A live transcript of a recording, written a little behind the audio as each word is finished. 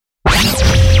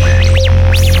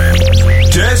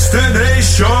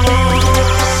Destination.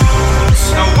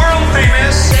 The world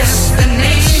famous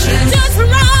Destination. Joshua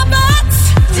Roberts.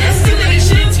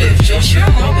 Destinations with Joshua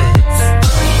Roberts.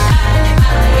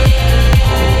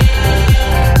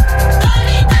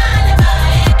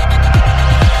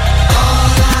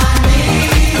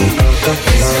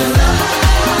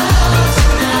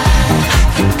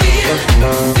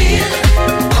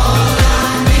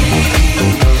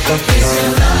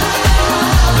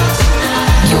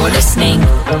 You're listening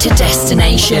to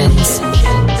Destinations.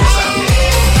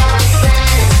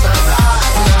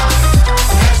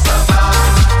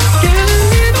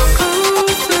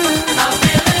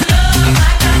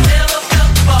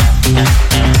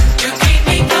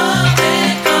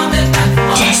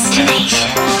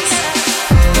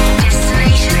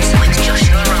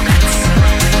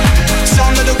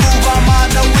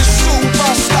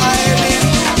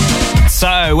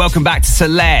 Welcome back to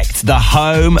Select, the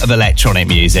home of electronic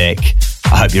music.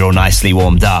 I hope you're all nicely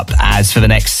warmed up, as for the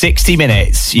next 60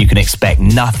 minutes, you can expect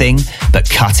nothing but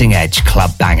cutting-edge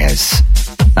club bangers.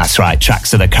 That's right,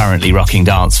 tracks that are currently rocking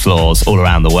dance floors all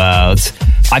around the world.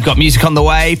 I've got music on the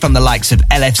way from the likes of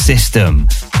LF System,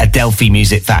 Adelphi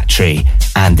Music Factory,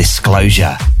 and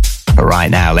Disclosure. But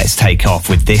right now, let's take off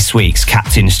with this week's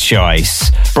Captain's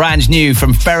Choice. Brand new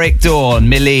from Ferric Dawn,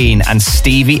 Milene, and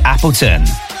Stevie Appleton.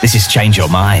 This is Change Your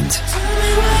Mind.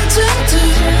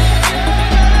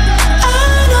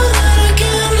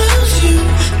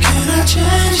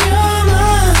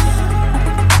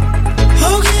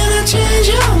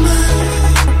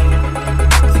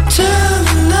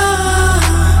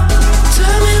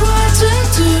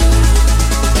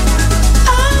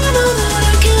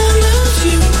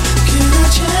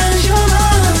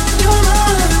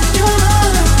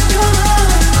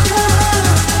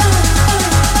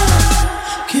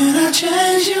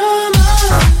 Change your mind.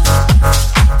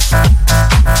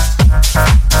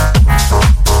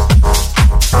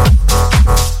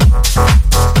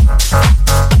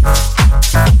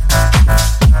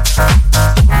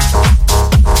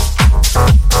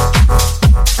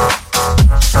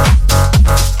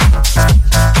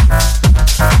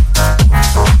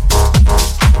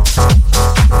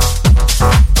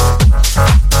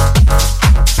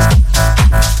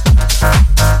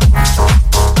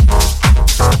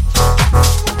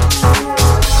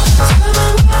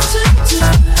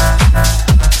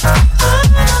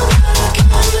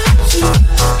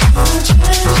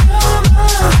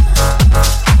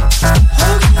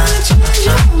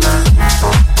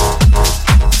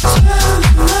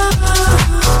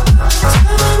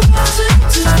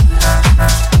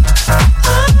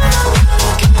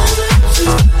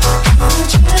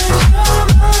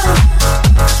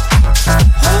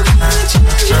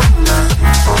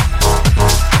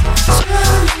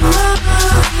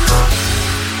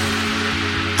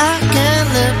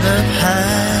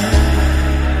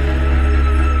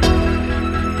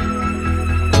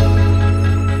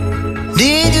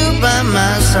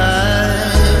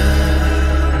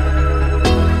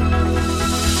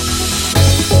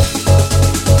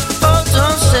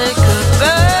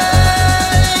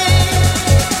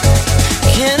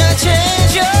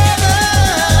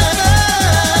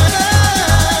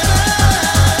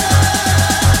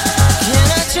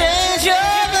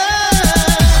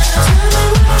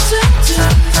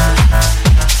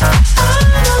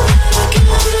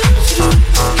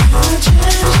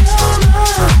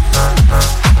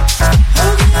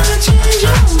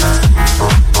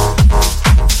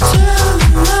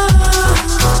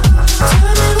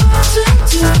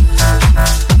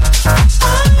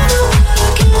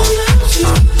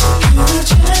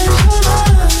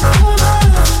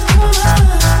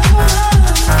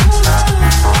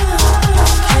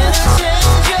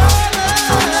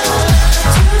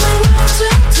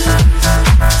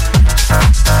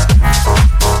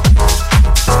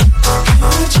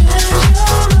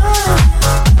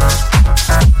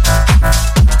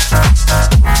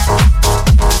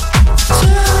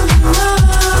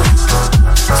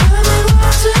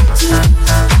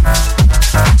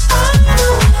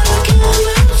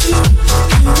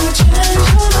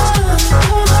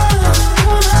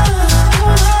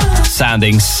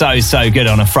 So good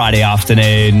on a Friday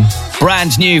afternoon.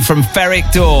 Brand new from Ferric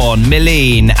Dawn,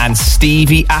 Milene, and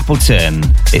Stevie Appleton.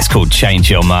 It's called Change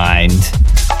Your Mind.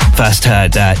 First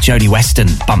heard Jodie Weston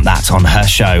bump that on her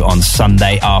show on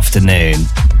Sunday afternoon.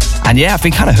 And yeah, I've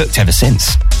been kind of hooked ever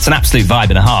since. It's an absolute vibe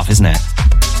and a half, isn't it?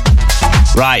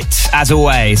 Right, as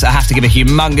always, I have to give a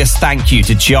humongous thank you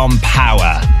to John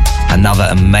Power. Another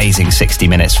amazing 60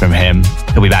 minutes from him.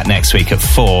 He'll be back next week at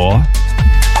 4.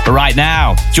 But right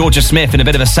now, Georgia Smith in a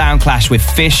bit of a sound clash with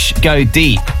Fish Go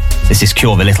Deep. This is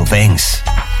Cure the Little Things.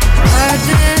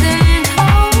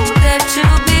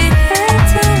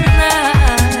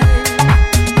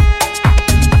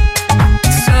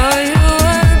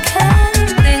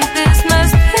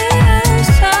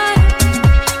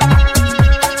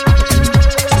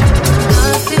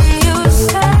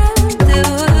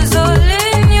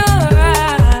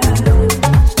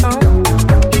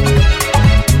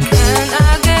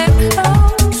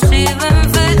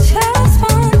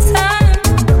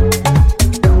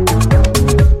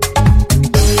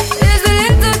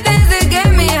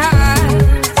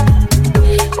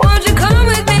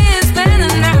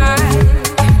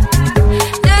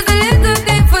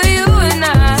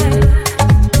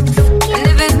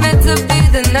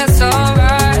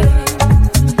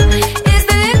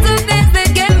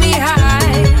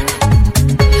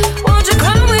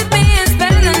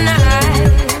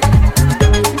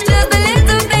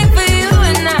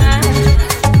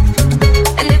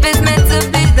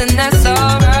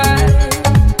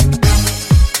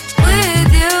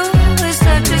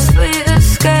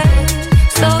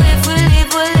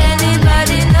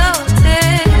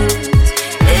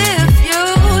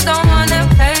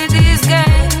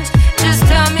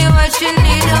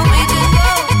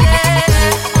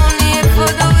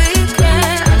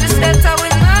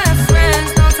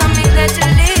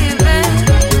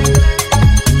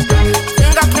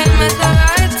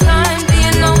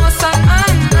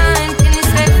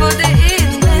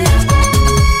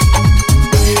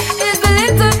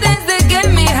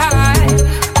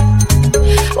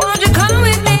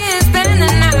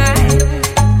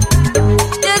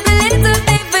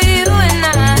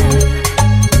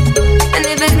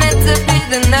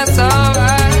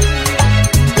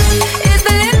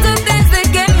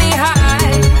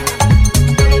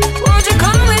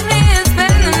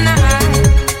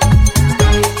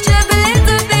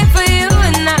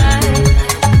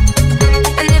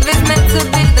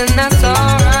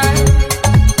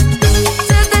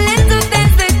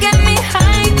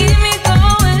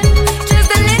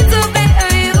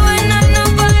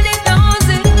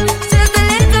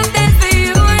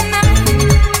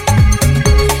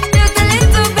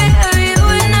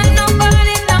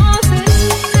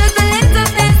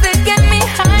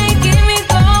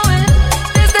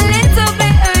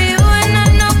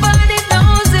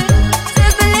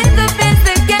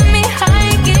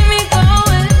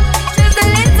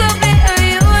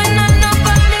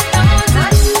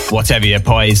 Whatever your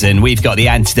poison, we've got the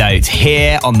antidote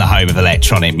here on the home of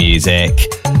electronic music.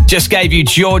 Just gave you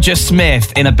Georgia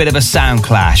Smith in a bit of a sound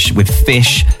clash with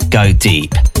Fish Go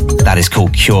Deep. That is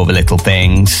called Cure the Little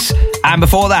Things. And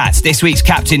before that, this week's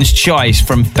Captain's Choice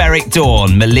from Ferric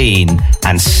Dawn, Malene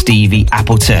and Stevie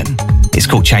Appleton. It's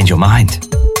called Change Your Mind.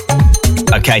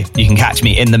 Okay, you can catch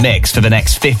me in the mix for the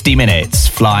next 50 minutes,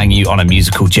 flying you on a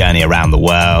musical journey around the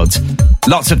world.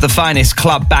 Lots of the finest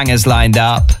club bangers lined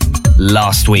up.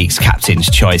 Last week's Captain's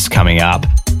Choice coming up.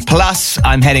 Plus,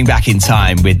 I'm heading back in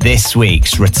time with this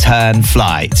week's Return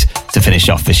Flight to finish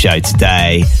off the show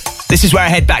today. This is where I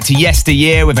head back to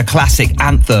yesteryear with a classic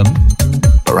anthem.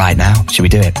 But right now, shall we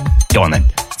do it? Go on then.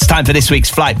 It's time for this week's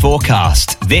flight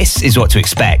forecast. This is what to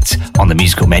expect on the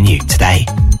musical menu today.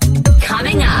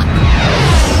 Coming up.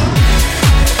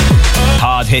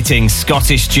 Hard-hitting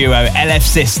Scottish duo LF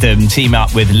System team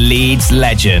up with Leeds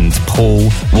legend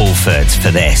Paul Woolford for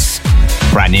this.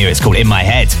 Brand new, it's called In My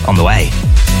Head, on the way.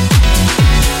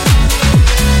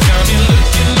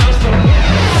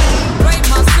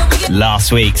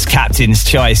 Last week's Captain's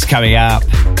Choice coming up.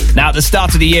 Now, at the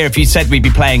start of the year, if you said we'd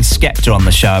be playing Skepta on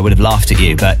the show, I would have laughed at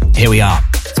you, but here we are.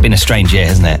 It's been a strange year,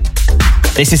 hasn't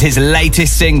it? This is his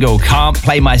latest single, Can't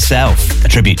Play Myself, a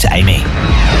tribute to Amy.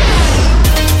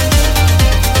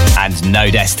 And no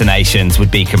destinations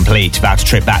would be complete without a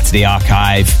trip back to the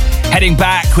archive. Heading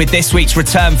back with this week's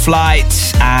Return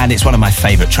Flight, and it's one of my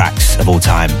favourite tracks of all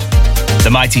time. The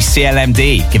mighty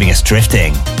CLMD giving us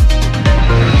Drifting.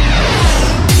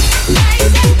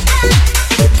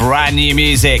 Brand new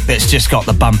music that's just got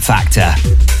the bump factor.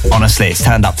 Honestly, it's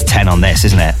turned up to 10 on this,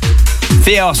 isn't it?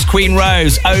 Theos, Queen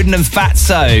Rose, Odin and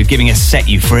Fatso giving us Set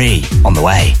You Free on the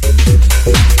way.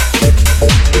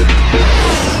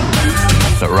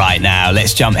 But right now,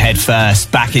 let's jump head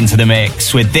first back into the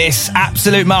mix with this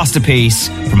absolute masterpiece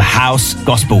from House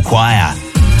Gospel Choir.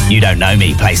 You Don't Know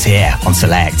Me plays here on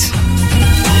Select.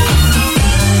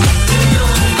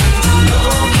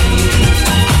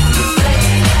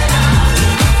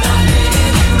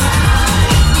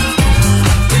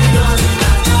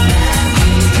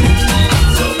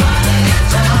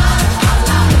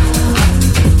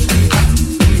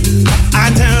 I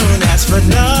don't ask for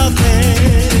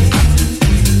nothing.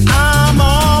 I'm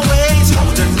always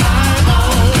holding my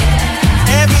own.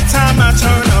 Every time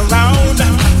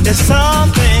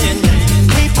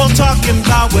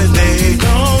where they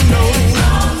don't know.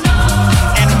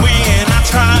 And when I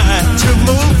try to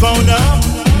move on up,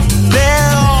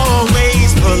 they're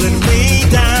always pulling me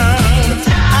down.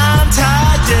 I'm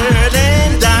tired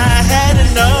and I had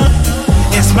enough.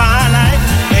 It's my life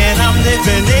and I'm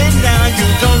living it now. You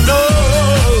don't know.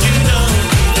 You don't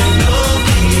even know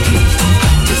me.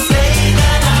 You say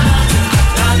that I'm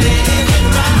not living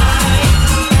right.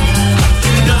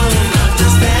 You don't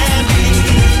understand me.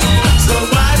 So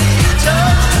why do you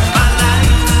judge my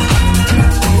life?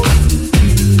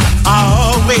 I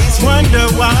always wonder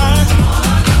why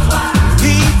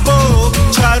people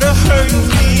try to hurt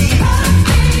me.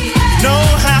 No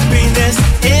happiness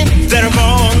in their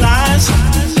own lives,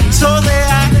 so they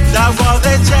act out all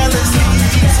their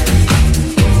jealousies.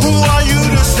 Who are you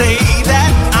to say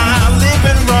that I'm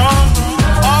living wrong?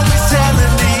 Always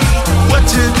telling me what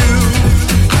to do.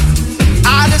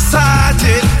 I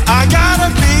decided I gotta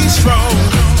be strong.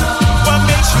 What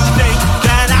makes you think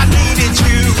that I needed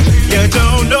you? You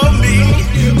don't know me,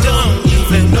 you don't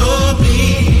even know me.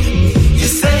 You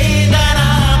say that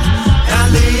I'm not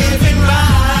living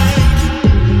right.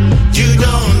 You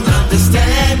don't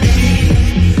understand me.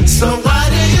 So why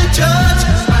do you judge?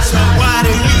 So why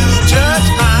do you judge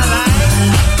my life?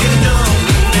 You don't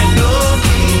even know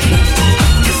me.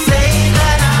 You say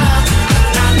that I'm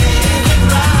not living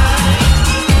right.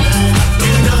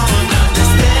 You don't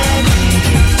understand me.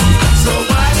 So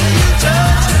why do you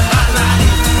judge my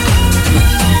life?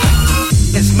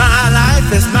 It's my life,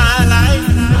 it's my life.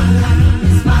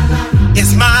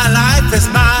 It's my life, it's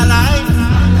my life.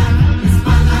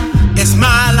 It's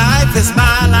my life, it's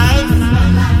my life.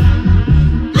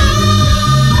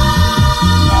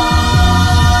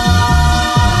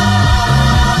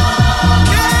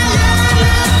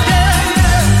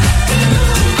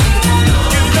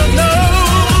 You don't know.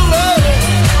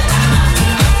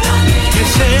 You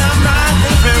say I'm not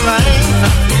living right.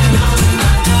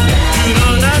 You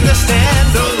don't understand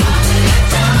though.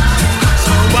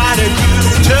 So why do you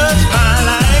judge my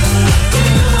life?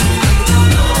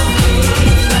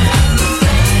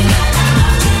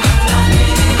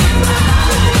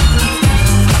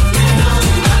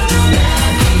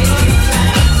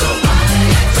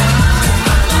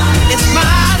 It's my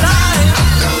life.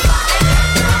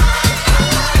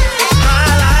 It's my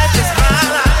life, it's my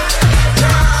life.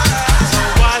 So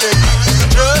why do you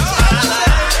judge my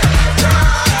life?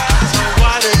 So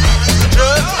why do you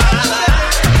judge my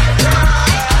life?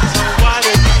 So why do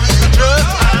you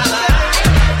judge my life?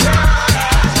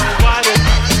 So why do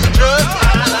you judge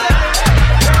my life?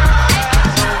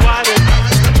 So why do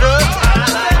you judge my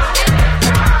life?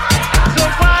 So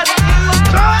why do you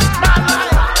judge my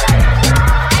life?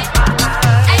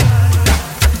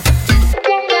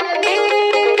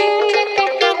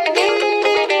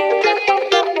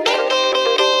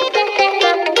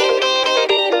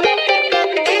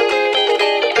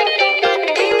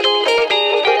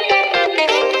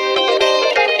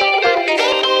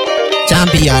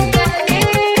 Champion,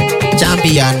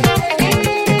 champion,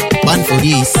 born for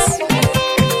this,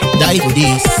 die for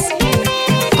this.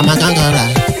 I'm a gangara.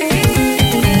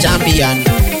 Champion,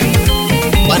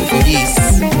 born for this,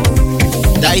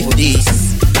 die for this.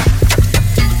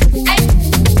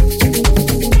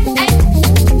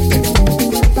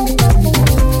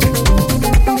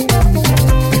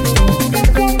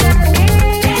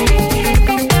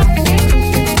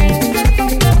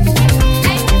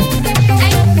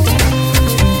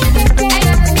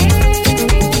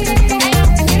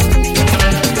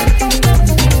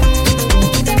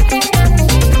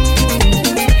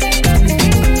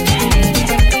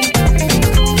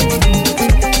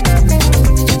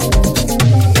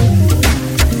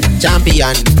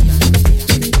 Champion,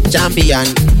 champion,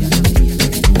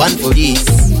 born for this,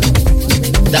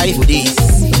 die for this.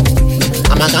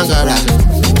 I'm a gangara.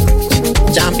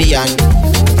 Champion,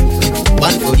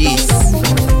 born for this,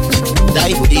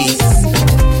 die for this.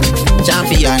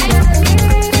 Champion,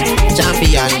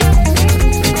 champion,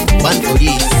 born for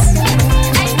this,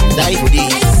 die for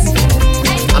this.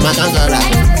 I'm a gangara.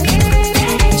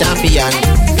 Champion,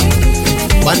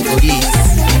 born for this,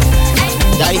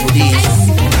 die for this.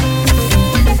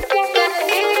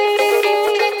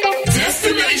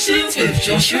 Destinations with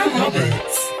Joshua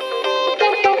Roberts.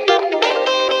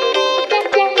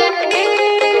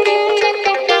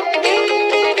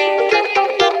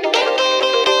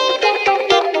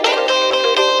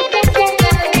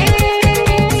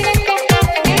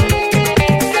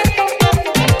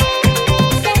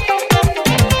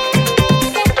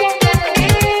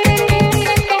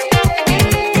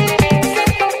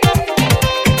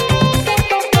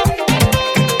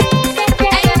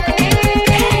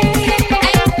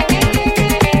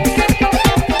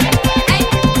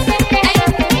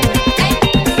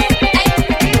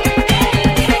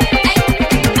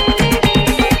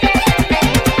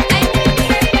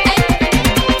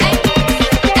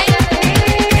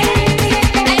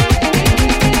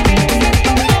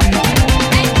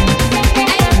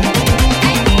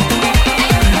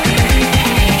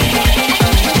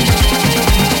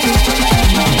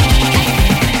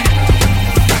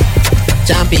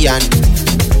 champion,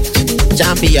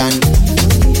 champion.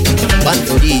 Born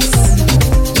for this,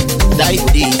 die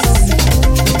for this.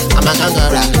 I'm a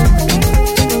conqueror,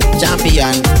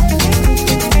 champion.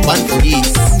 Born for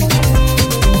this,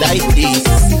 die for this.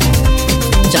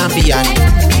 Champion,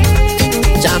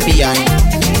 champion.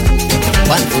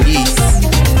 Born for this,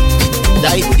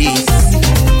 die for this.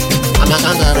 I'm a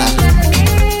conqueror,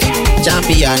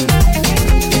 champion.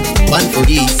 Born for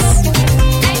this,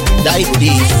 die for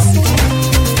this.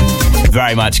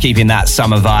 Very much keeping that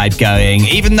summer vibe going,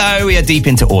 even though we are deep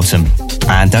into autumn.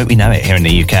 And don't we know it here in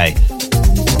the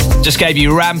UK? Just gave you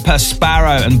Rampa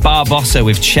Sparrow and Barbossa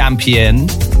with Champion.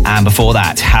 And before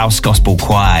that, House Gospel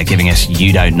Choir giving us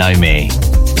You Don't Know Me.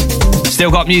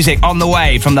 Still got music on the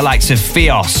way from the likes of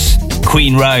Fios,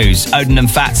 Queen Rose, Odin and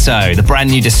Fatso, the brand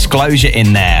new Disclosure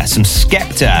in there, some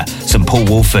Skepta, some Paul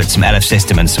Woolford, some LF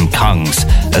System and some Kungs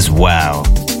as well.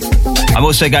 I'm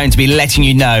also going to be letting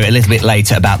you know a little bit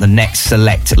later about the next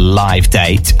Select live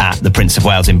date at the Prince of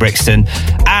Wales in Brixton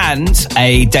and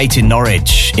a date in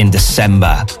Norwich in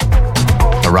December.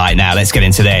 But right now, let's get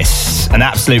into this. An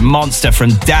absolute monster from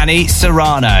Danny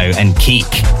Serrano and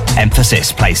Keek.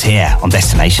 Emphasis plays here on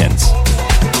Destinations.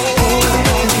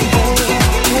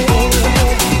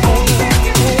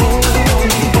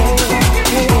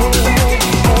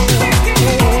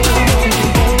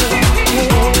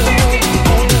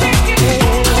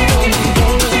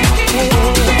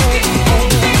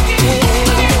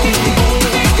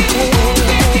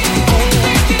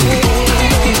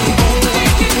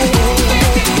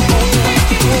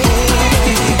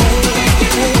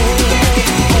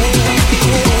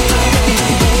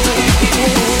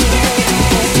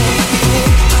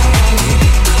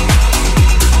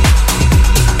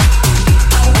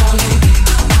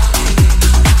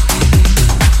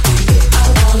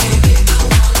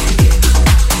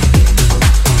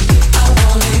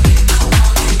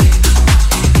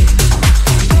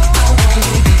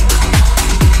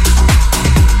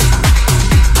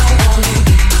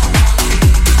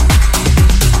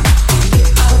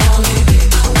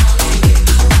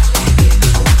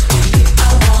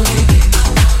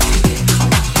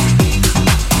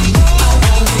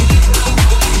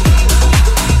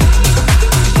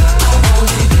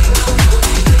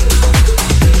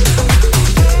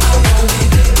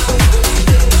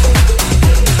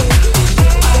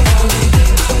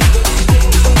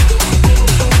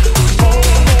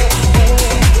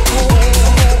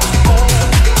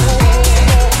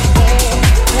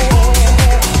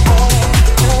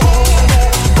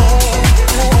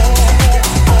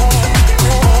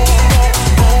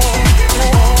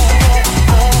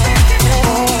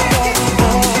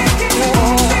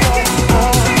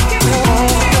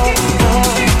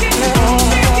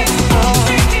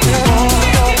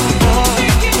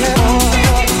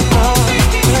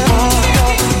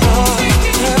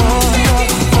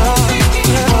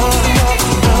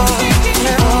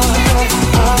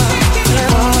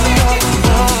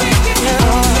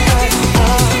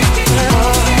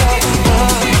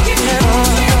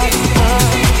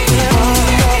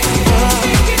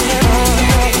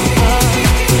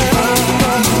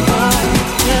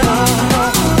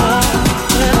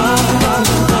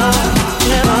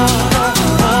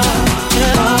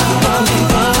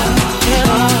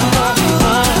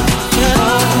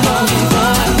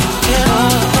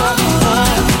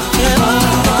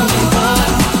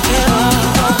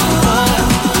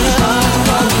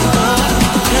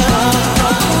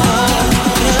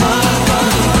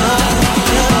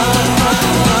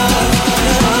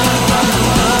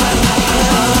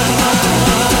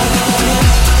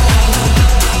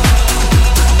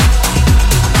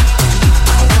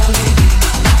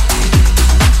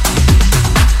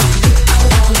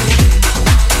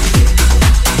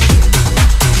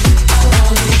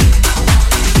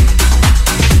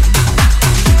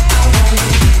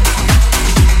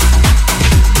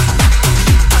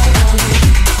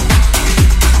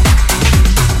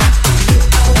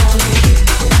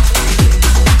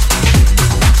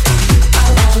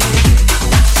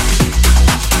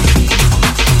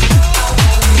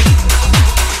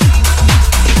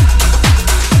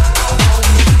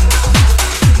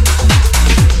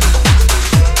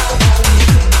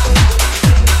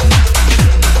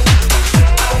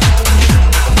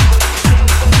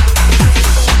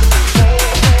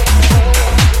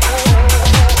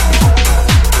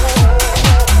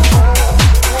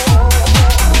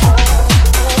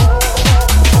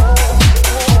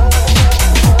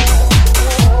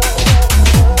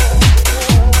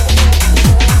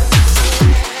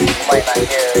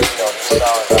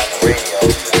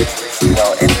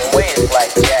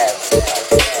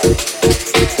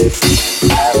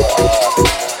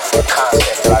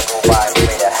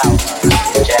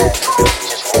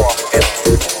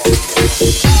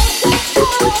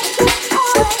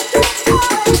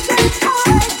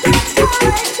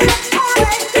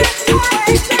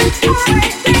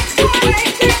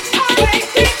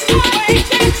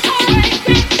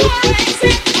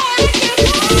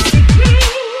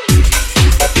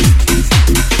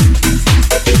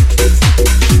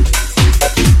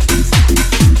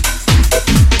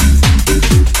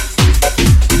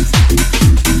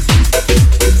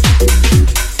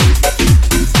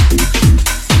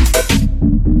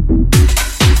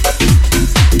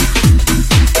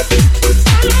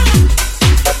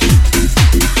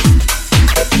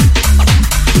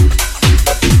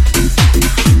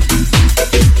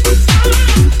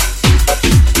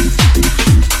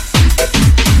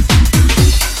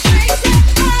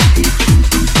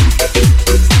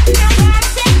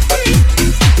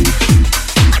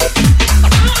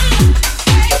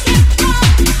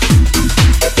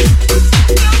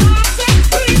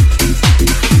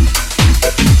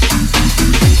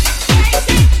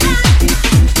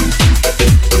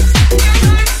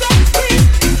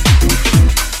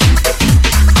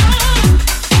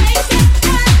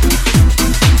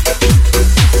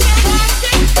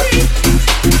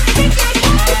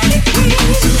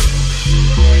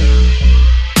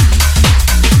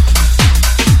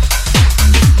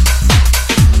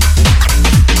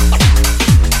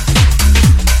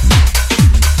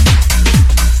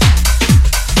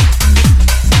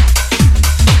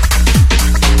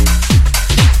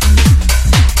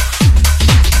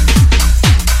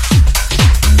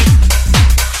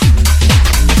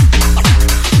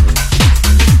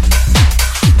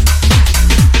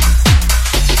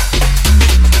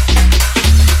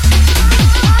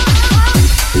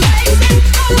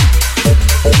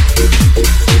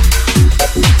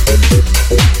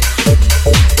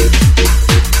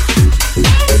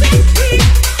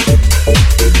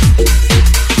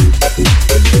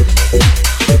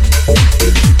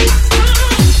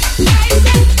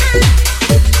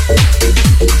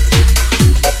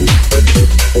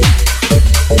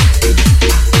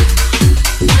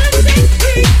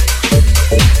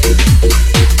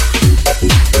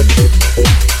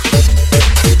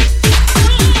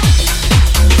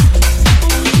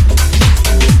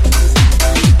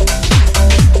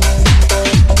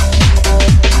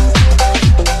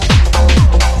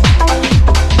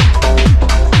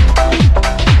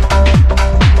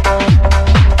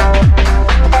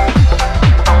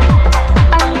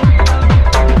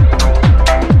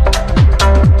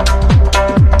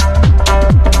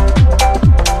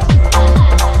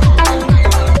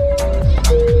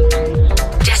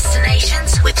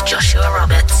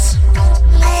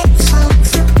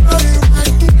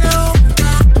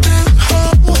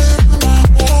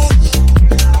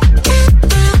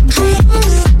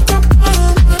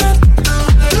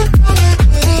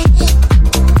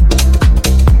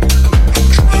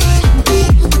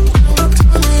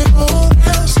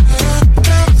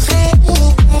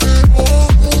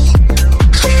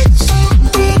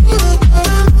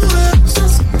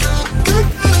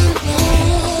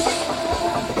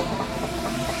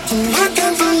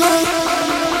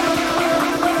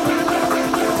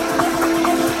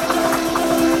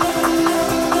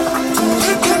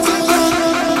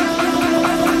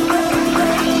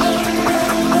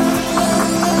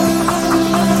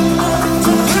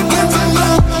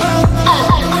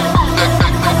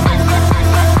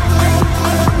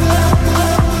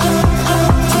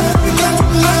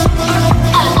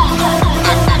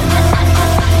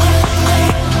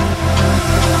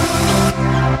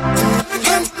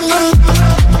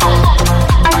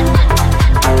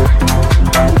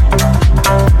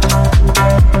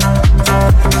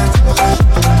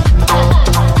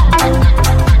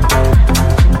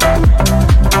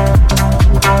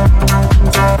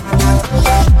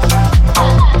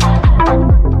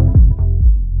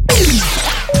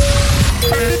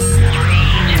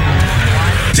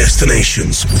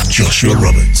 Destinations with Joshua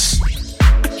Roberts.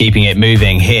 Keeping it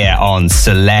moving here on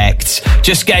Select.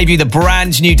 Just gave you the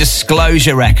brand new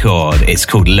Disclosure record. It's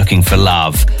called Looking for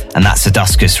Love, and that's a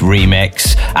Duskus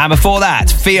remix. And before that,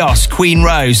 Fios, Queen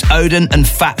Rose, Odin and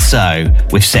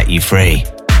Fatso with Set You Free.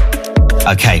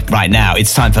 Okay, right now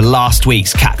it's time for last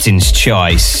week's Captain's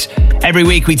Choice. Every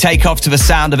week we take off to the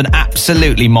sound of an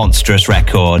absolutely monstrous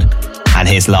record. And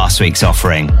here's last week's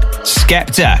offering.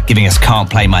 Skepta giving us Can't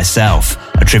Play Myself,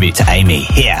 a tribute to Amy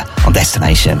here on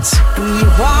Destinations. He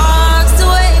walks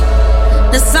away,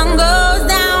 the sun goes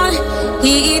down,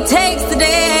 he takes the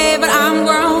day, but I'm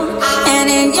grown. And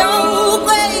in your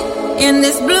way, in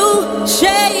this blue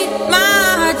shade,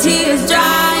 my tears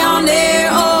dry on their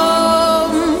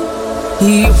own.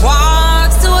 He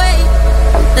walks away,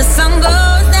 the sun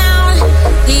goes down,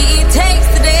 he takes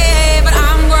the day, but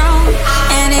I'm grown.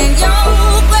 And in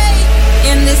your way,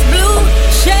 in this blue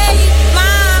shade,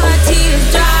 my tears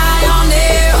dry on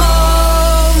their own.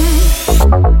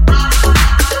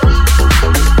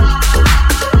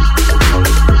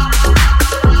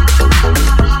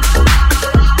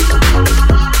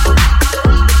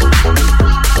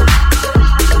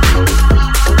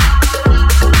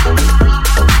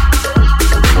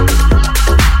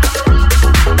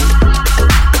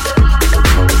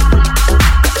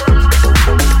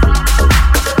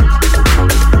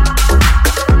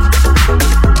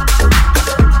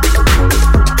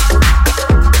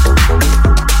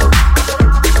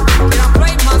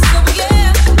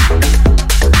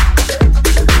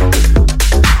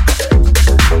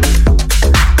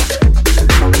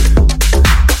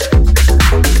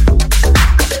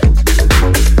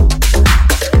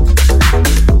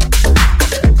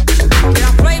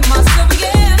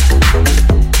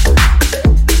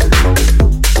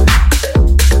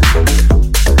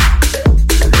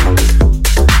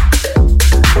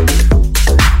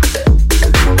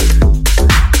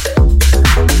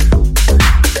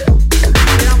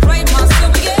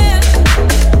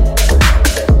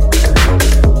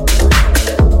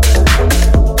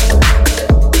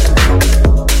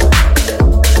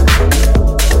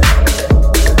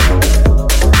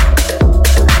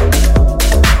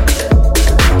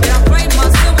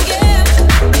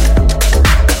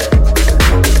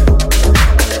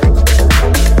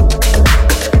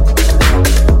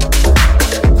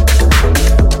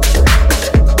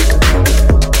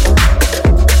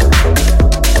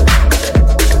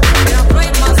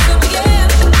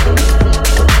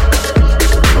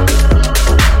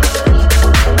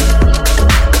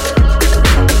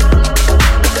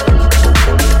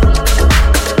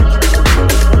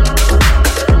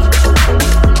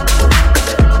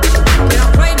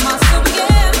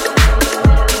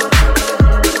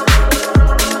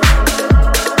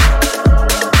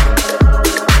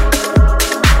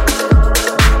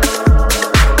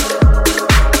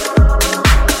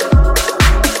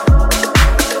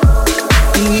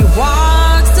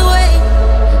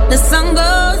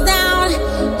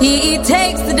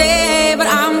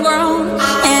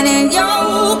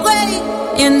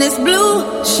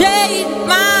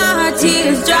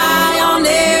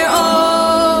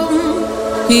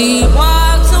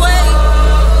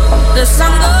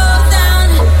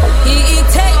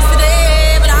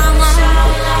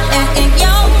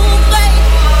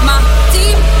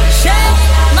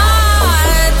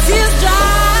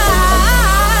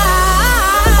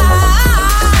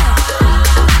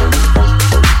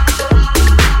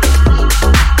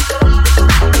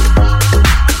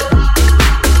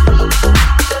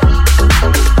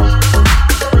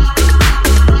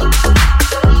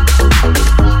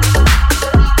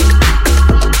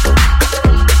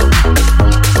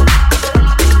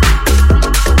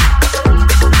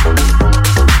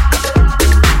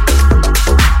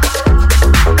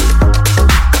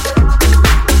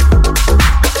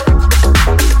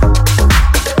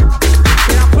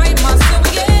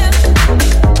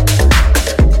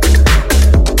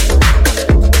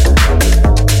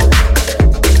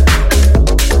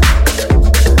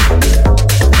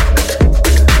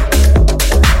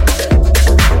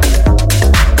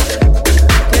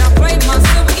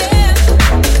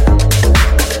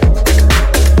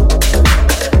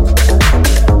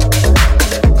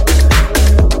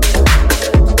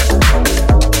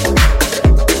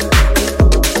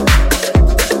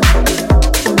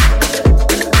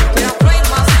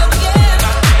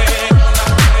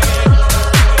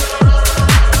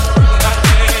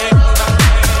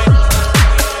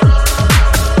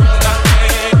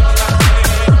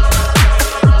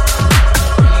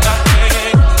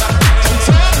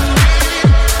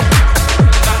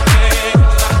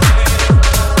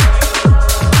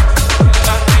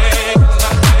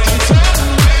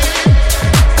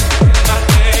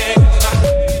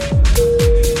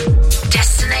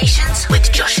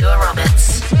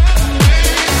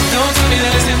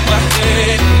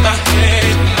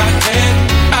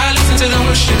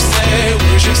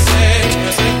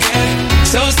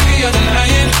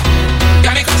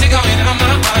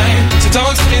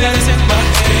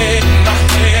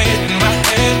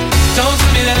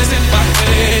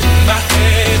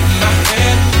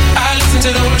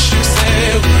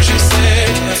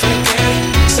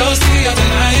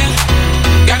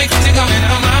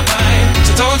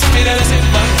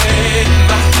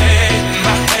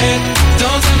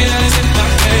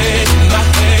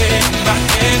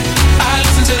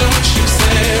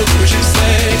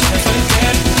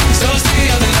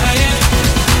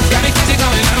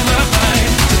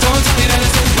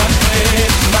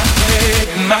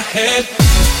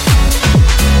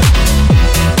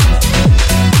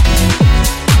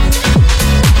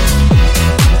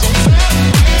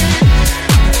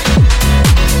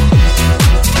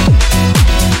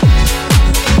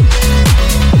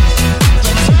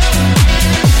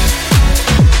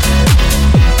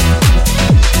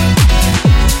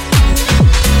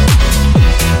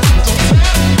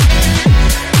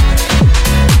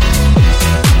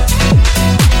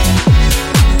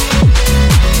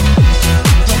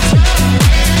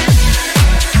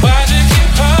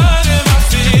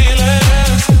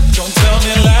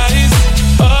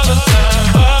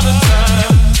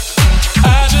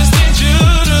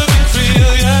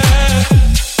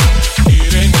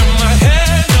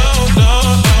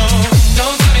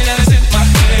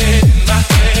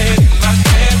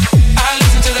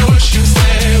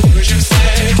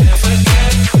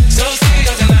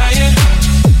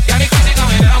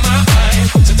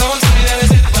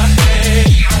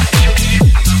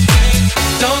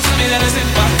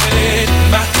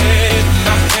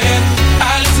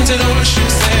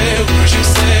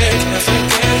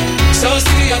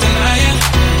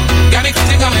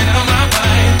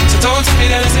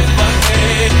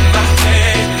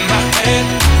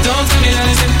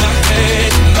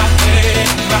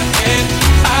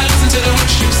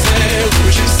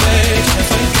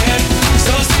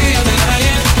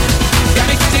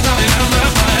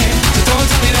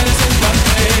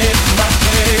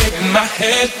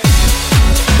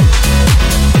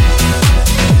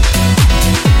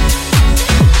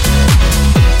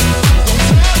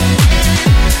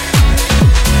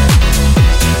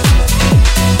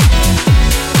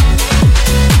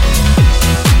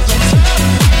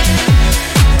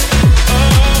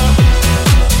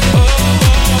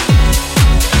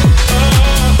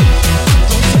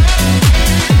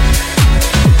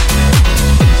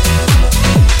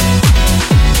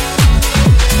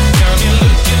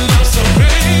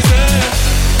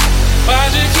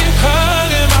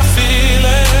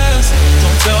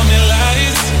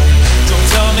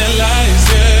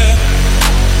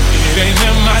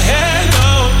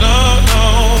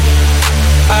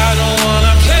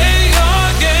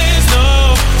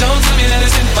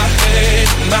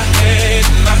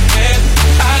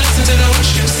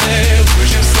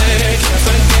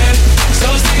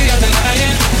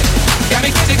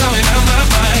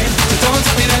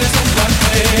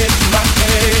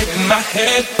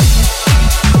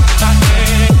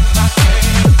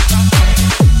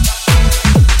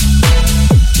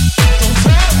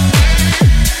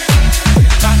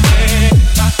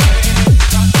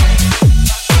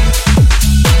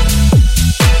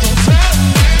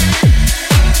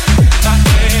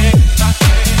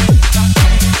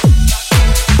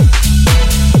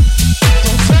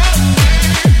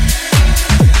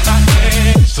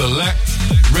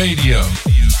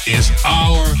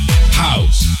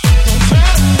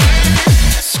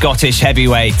 Scottish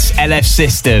heavyweights LF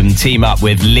System team up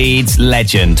with Leeds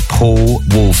legend Paul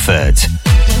Woolford.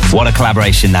 What a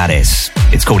collaboration that is.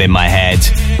 It's called In My Head.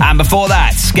 And before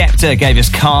that, Skepta gave us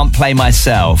Can't Play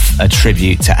Myself, a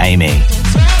tribute to Amy.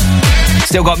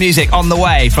 Still got music on the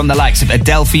way from the likes of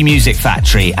Adelphi Music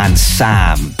Factory and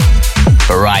Sam.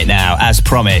 But right now, as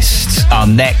promised, our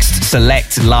next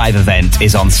Select live event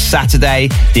is on Saturday,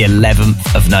 the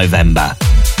 11th of November.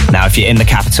 Now, if you're in the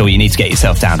capital, you need to get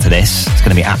yourself down to this. It's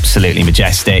going to be absolutely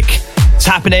majestic. It's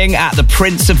happening at the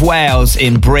Prince of Wales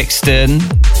in Brixton.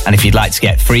 And if you'd like to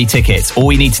get free tickets,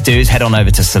 all you need to do is head on over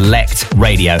to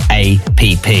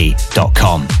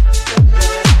selectradioapp.com.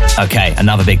 Okay,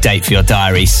 another big date for your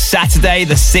diary. Saturday,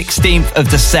 the 16th of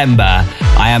December,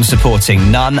 I am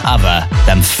supporting none other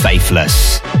than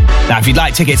Faithless. Now, if you'd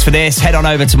like tickets for this, head on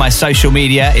over to my social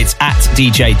media. It's at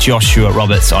DJ Joshua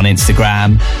Roberts on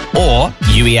Instagram or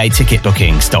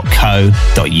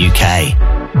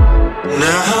ueaticketbookings.co.uk.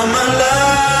 Now how my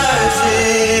life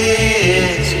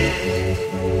is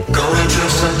going through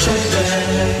some changes.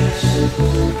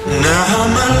 Now how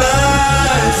my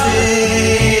life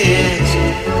is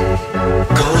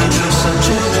going through some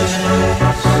changes.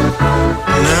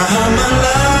 Now how my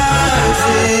life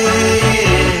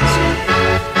is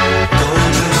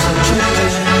going through some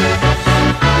changes.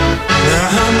 Now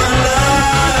how my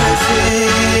life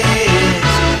is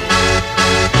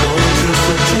going through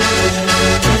some changes.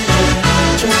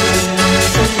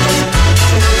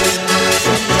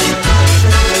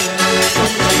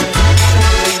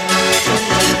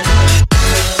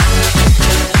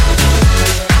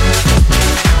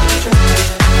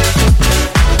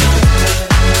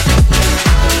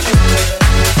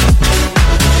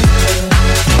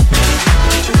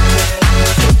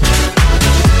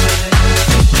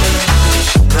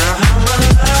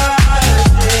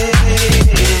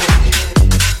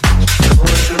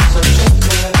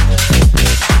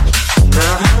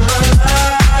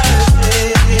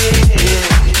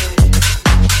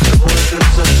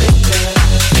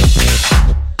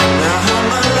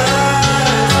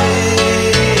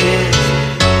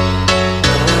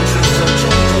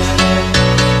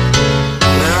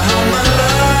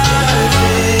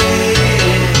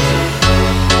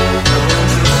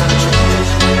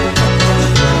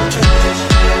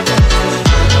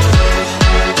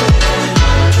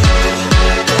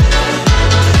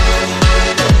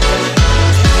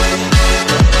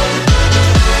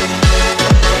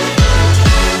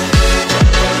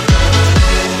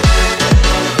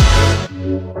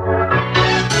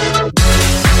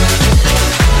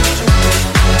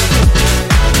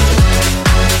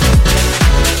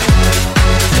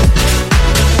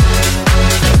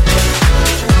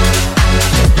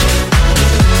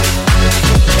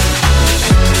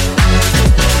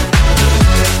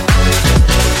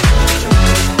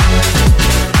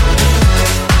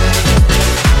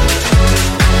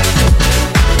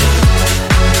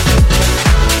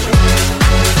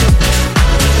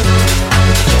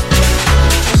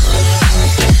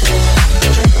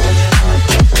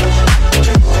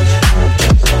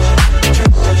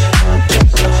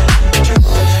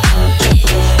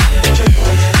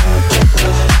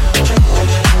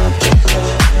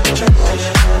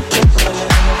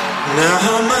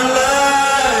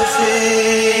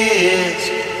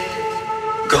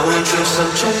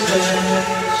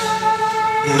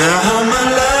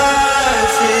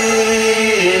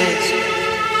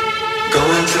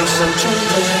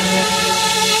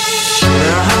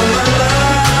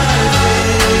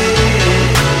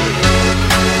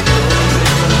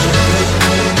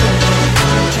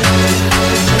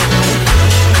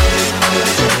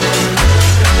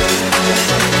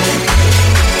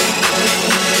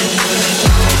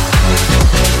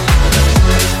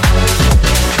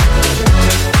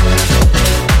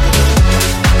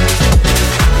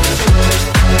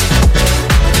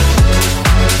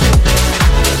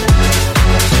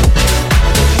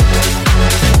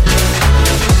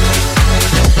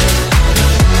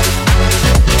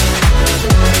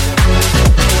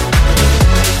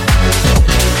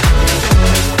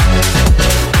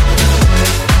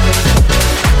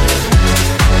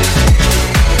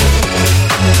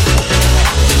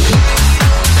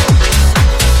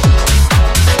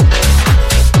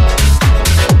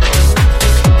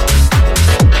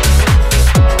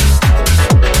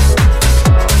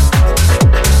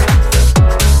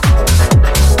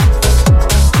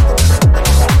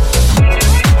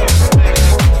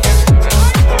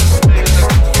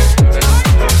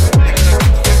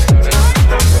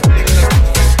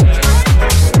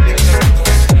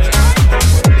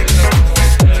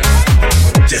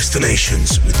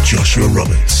 with Joshua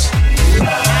Roberts.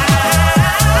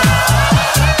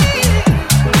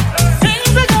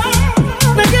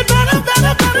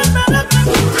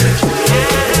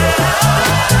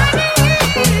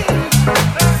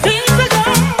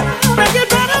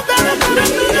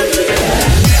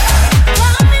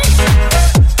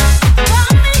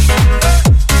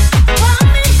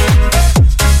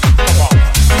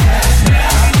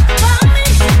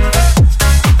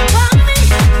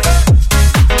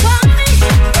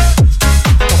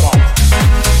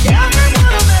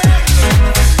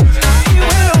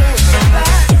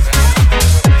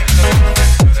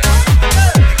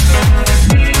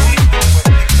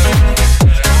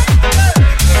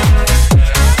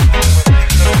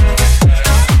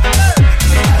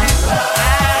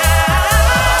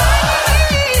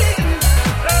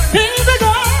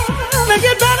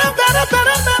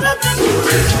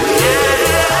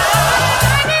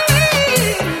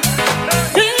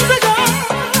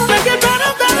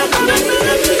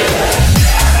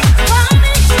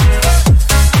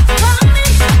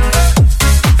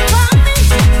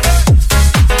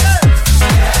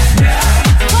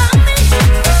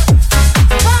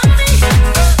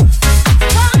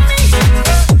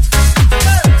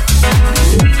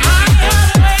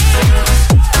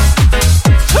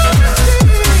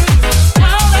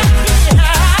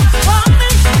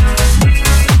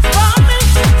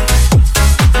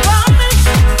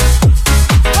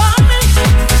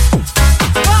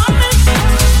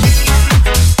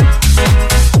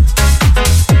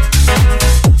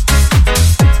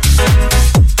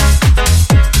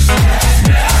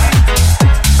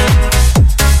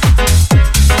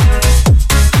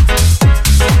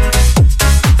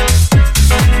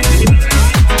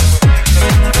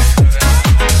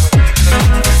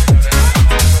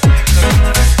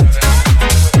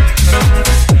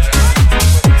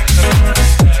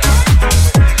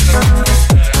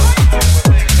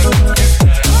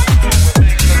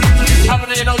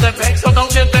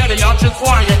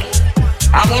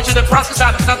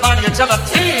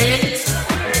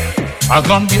 things are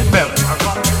gonna get better.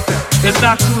 It's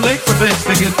not too late for things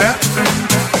to get better.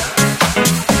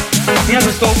 Here's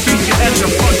a soul feature at your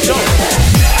front door.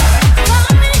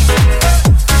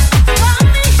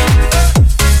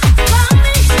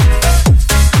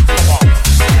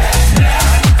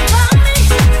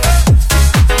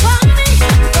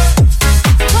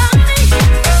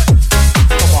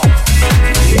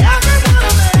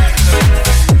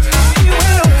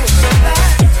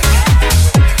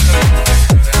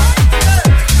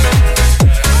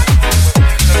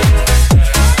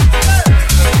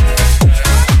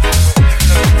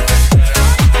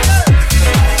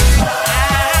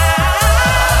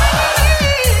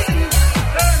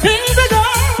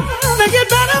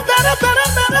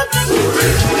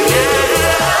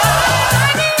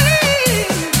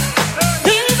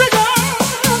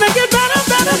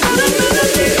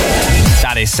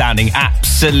 Sounding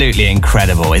absolutely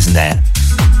incredible, isn't it?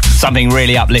 Something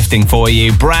really uplifting for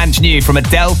you. Brand new from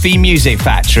Adelphi Music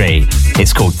Factory.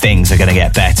 It's called Things Are Gonna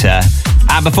Get Better.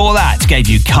 And before that, gave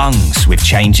you Kungs with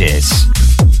Changes.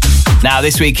 Now,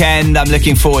 this weekend, I'm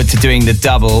looking forward to doing the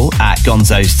double at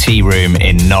Gonzo's Tea Room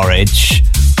in Norwich.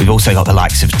 We've also got the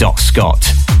likes of Doc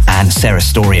Scott and Sarah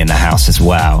Story in the house as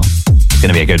well. It's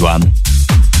gonna be a good one.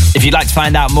 If you'd like to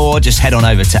find out more, just head on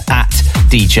over to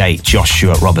 @DJ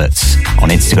Joshua Roberts on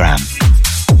Instagram.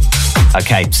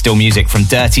 Okay, still music from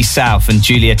Dirty South and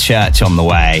Julia Church on the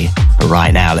way. But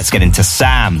right now, let's get into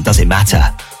Sam. Does it matter?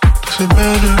 Does it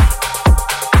matter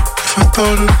if I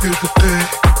thought of you today?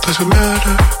 Does it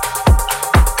matter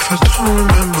if I don't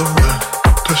remember when?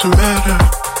 Does it matter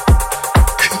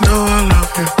if you know I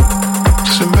love you?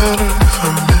 Does it matter if I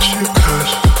miss you?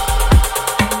 'Cause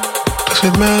does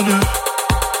it matter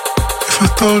if I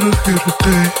thought of you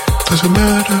today? Does it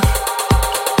matter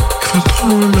if I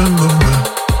don't remember when?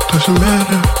 Does it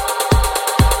matter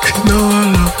if you know I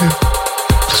love you?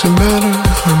 Does it matter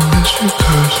if I miss you?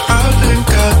 'Cause I think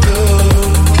I do.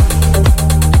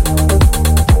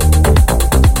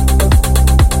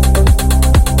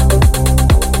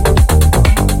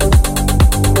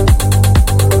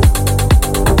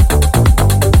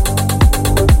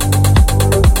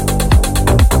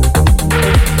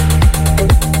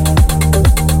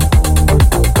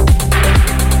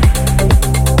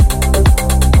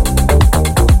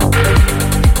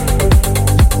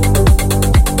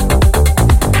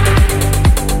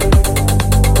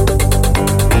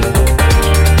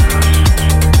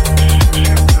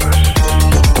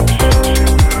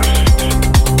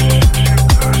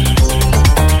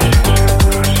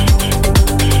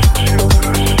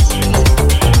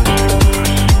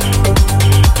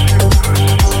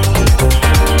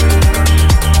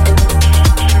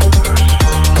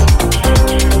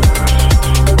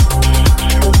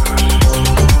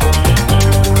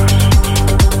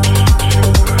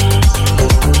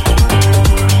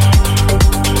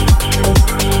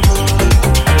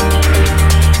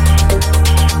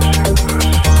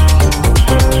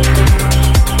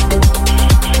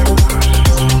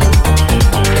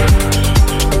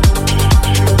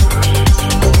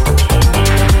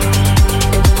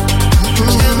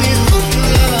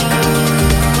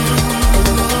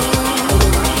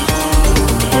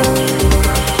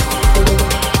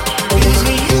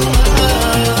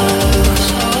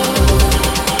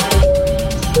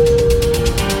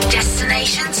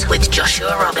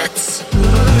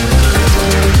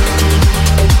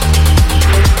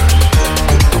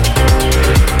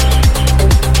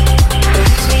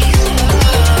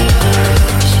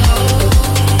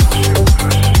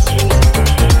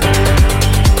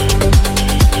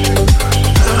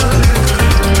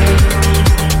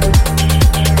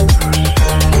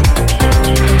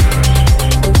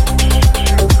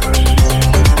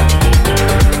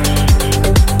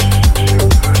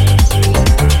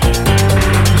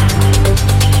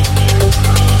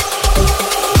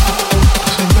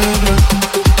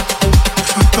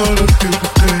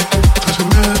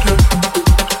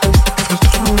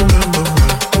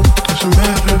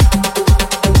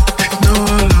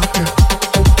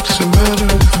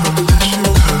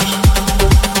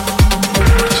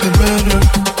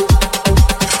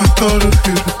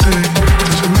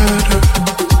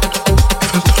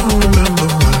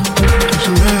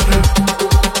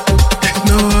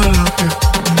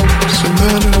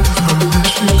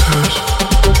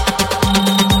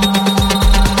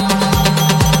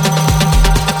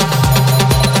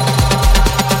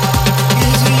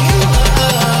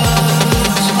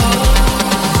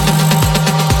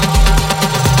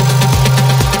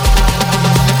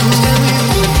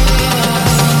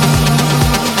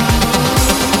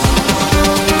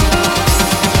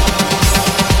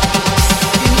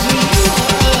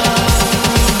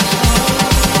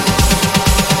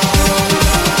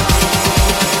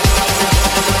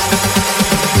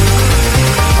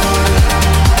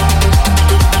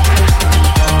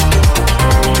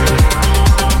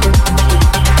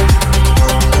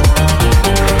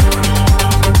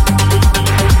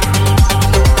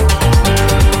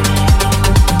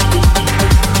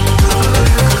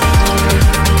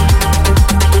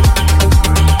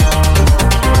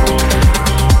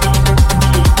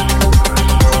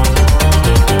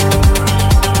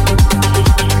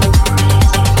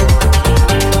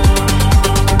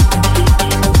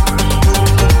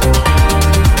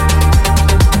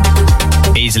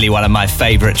 one of my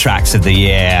favourite tracks of the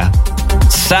year.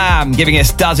 Sam giving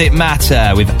us Does It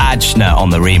Matter with Ajna on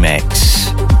the remix.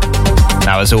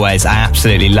 Now, as always, I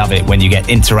absolutely love it when you get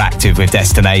interactive with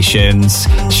Destinations.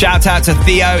 Shout out to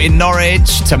Theo in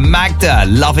Norwich, to Magda,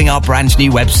 loving our brand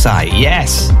new website.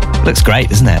 Yes, looks great,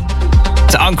 doesn't it?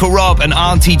 To Uncle Rob and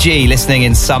Auntie G listening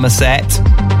in Somerset.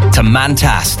 To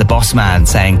Mantas, the boss man,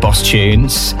 saying boss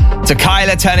tunes. To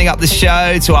Kyla turning up the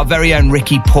show. To our very own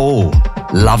Ricky Paul,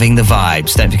 loving the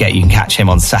vibes. Don't forget you can catch him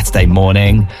on Saturday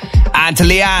morning. And to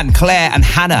Leanne, Claire and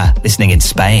Hannah listening in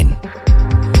Spain.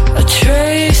 A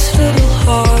trace little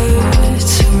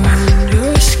hearts around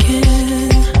your skin,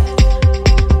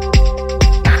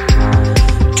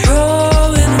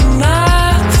 drawing a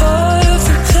map of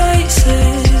the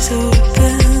places I've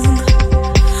been.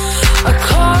 I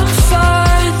can't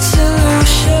find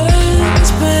solutions,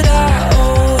 but I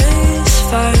always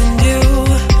find you,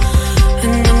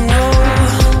 and I know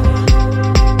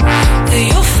that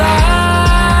you'll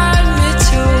find me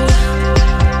too.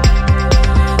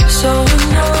 So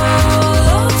all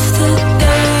of the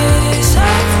days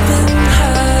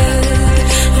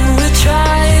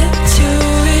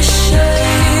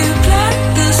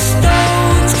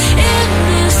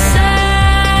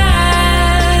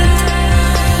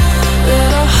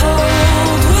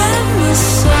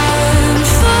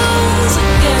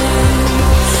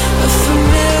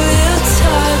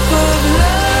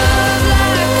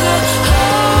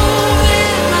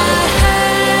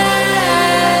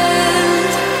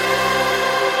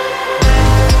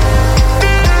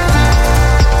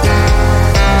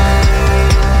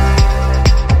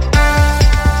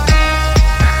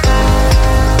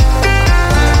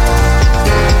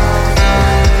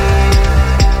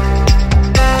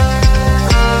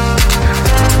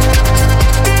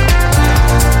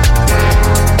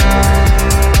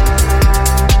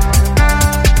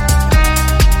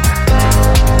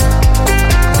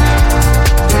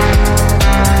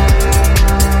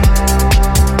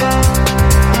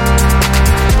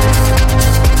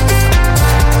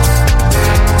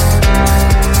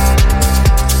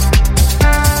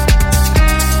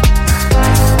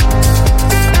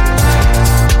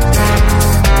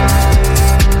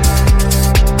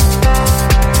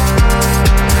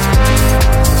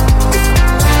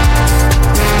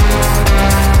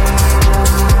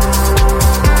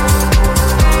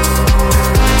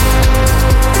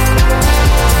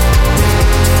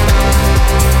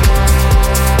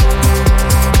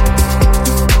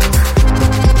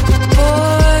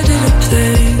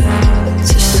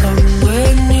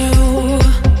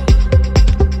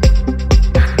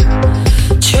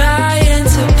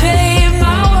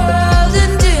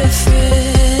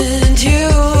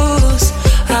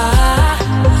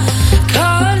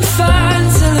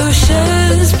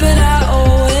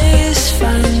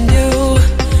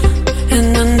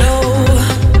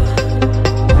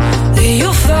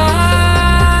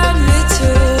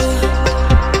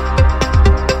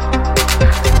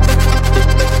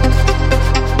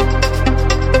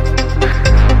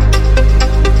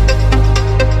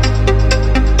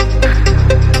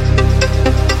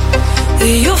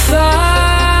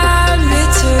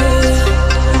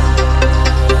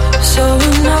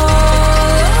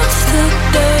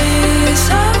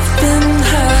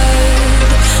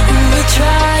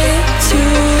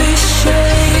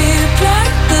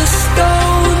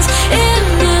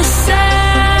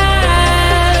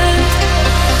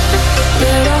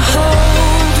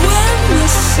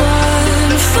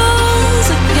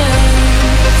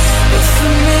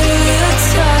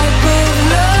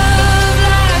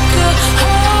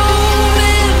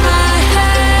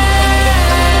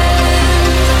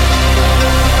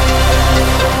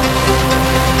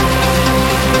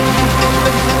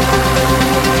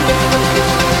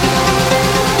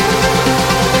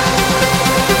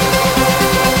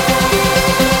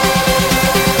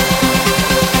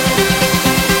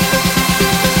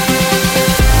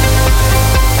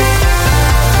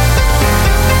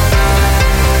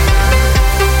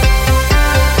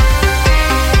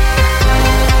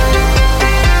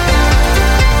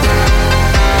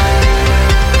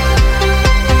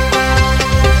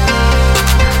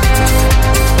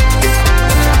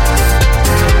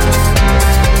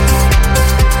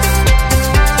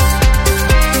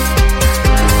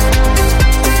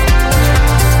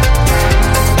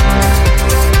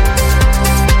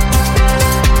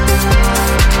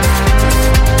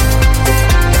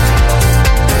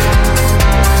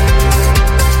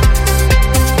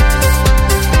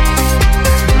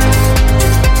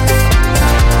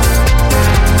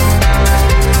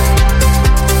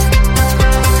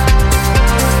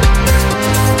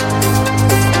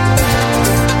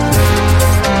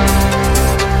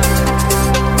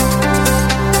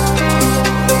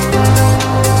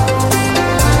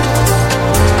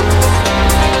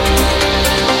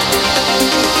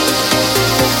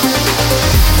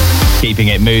Keeping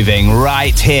it moving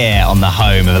right here on the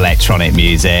home of electronic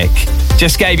music.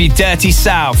 Just gave you Dirty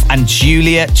South and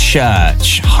Julia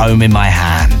Church, Home in My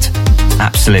Hand.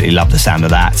 Absolutely love the sound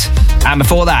of that. And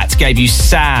before that, gave you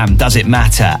Sam, Does It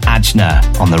Matter,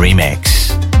 Ajna on the remix.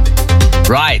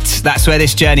 Right, that's where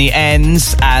this journey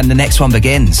ends and the next one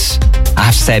begins. I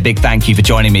have to say a big thank you for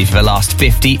joining me for the last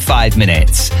 55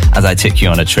 minutes as I took you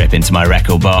on a trip into my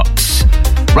record box.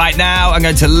 Right now, I'm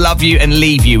going to love you and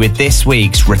leave you with this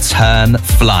week's Return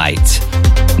Flight.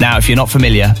 Now, if you're not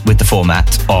familiar with the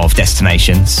format of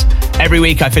Destinations, every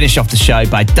week I finish off the show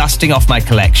by dusting off my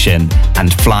collection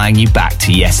and flying you back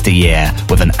to yesteryear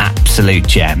with an absolute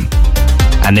gem.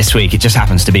 And this week, it just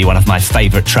happens to be one of my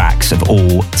favourite tracks of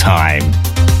all time.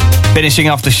 Finishing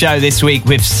off the show this week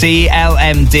with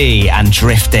CLMD and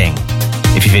Drifting.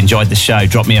 If you've enjoyed the show,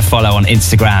 drop me a follow on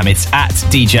Instagram. It's at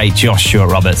DJ Joshua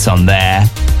Roberts on there.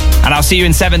 And I'll see you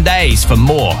in 7 days for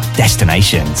more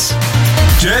Destinations.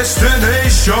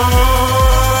 Destination.